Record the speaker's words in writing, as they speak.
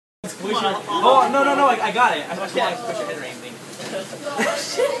Oh, no, I got it. I just want to push your head or anything.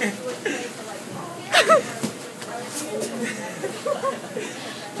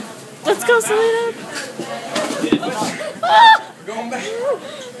 Let's go, Selena. We're going back.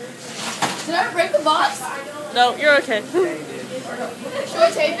 Did I break the box? No, you're okay. Should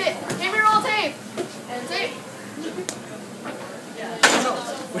we tape it? Give me roll tape. And tape.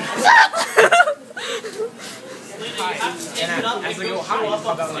 And as they go high, it's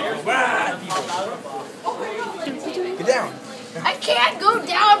about like, get down. I can't go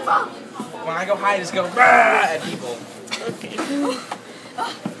down from. When I go high, just go at people. Okay.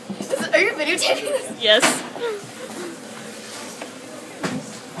 Are you videotaping this? Yes.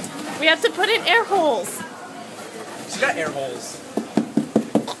 We have to put in air holes. She got air holes.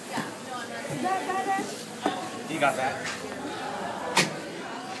 You got that.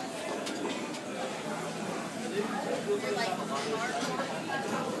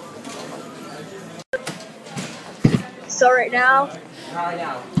 So right now, Not right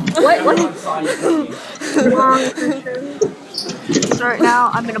now. what? Long So right now,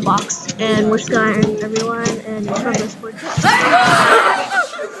 I'm in a box, and we're skying everyone, and it's from this point. The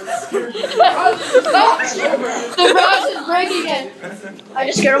box is breaking it. I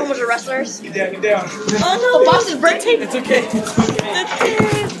just scared a whole bunch of wrestlers. Get down, get down. Oh no, The box is breaking. It's okay. It's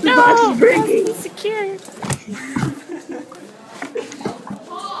okay. no, box is breaking. It's secure.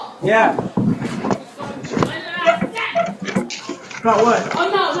 Yeah. About what? Oh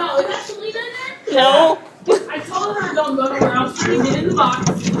no, is that Selena in there? No. I told her don't go nowhere else. She did in the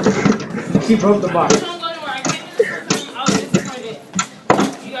box. She broke the box. Don't go nowhere. I can't get her phone. I was disappointed.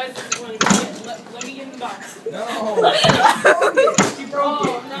 You guys want to get it? Let me get in the box. No. She broke Oh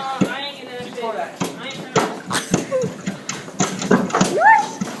it. no, I ain't gonna do that. I ain't gonna.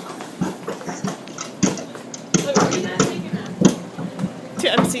 Look, where you guys taking that? To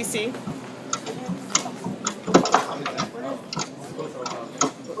MCC.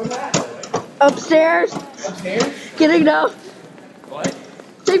 Upstairs, Upstairs? getting down. What?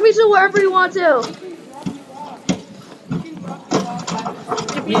 Take me to wherever you want to.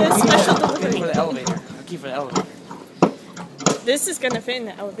 Give me a special For delivery. the elevator. A key for the elevator. This is gonna fit in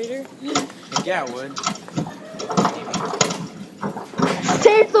the elevator. Yeah, it would.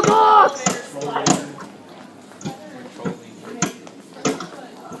 Tape the box.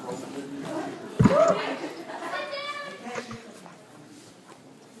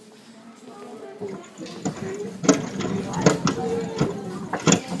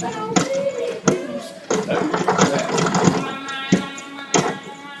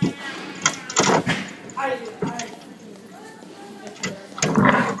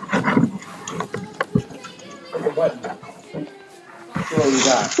 What we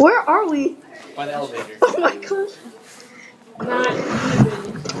got? Where are we? By the elevator. Oh my gosh.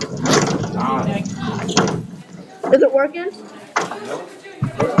 Is it working? Nope.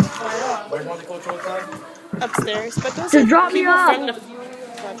 Where's one of the control side? Upstairs. But those Just are drop me people off. from the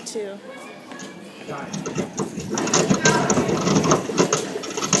front too.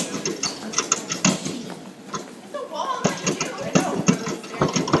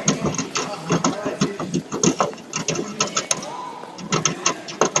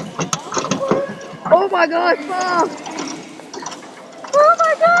 Oh my gosh, Mom! Oh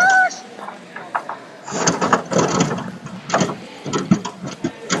my gosh!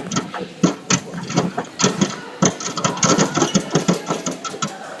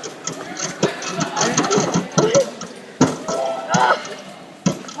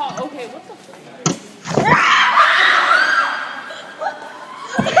 Oh, okay, what the fuck?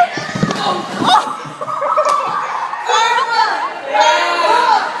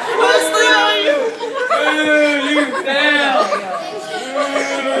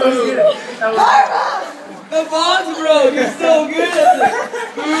 The bonds broke. You're so good at this.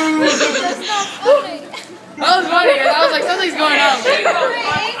 That was funny. I was like, something's going on.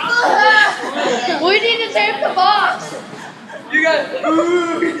 We need to tape the box. You got.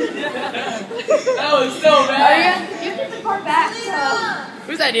 That was so bad. You get the car back.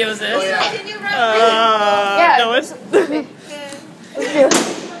 So. Whose idea was this? Yeah. No, it's.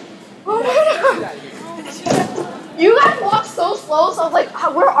 You guys walk so slow, so I was like,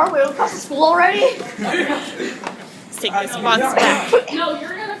 where are we? Are we across the school already? Let's take this box back. No,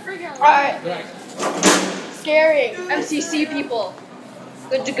 you're gonna figure out. Alright. Scaring MCC people.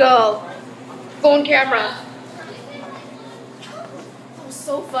 Good to go. Phone camera. That was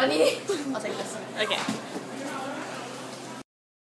so funny. I'll take this. Okay.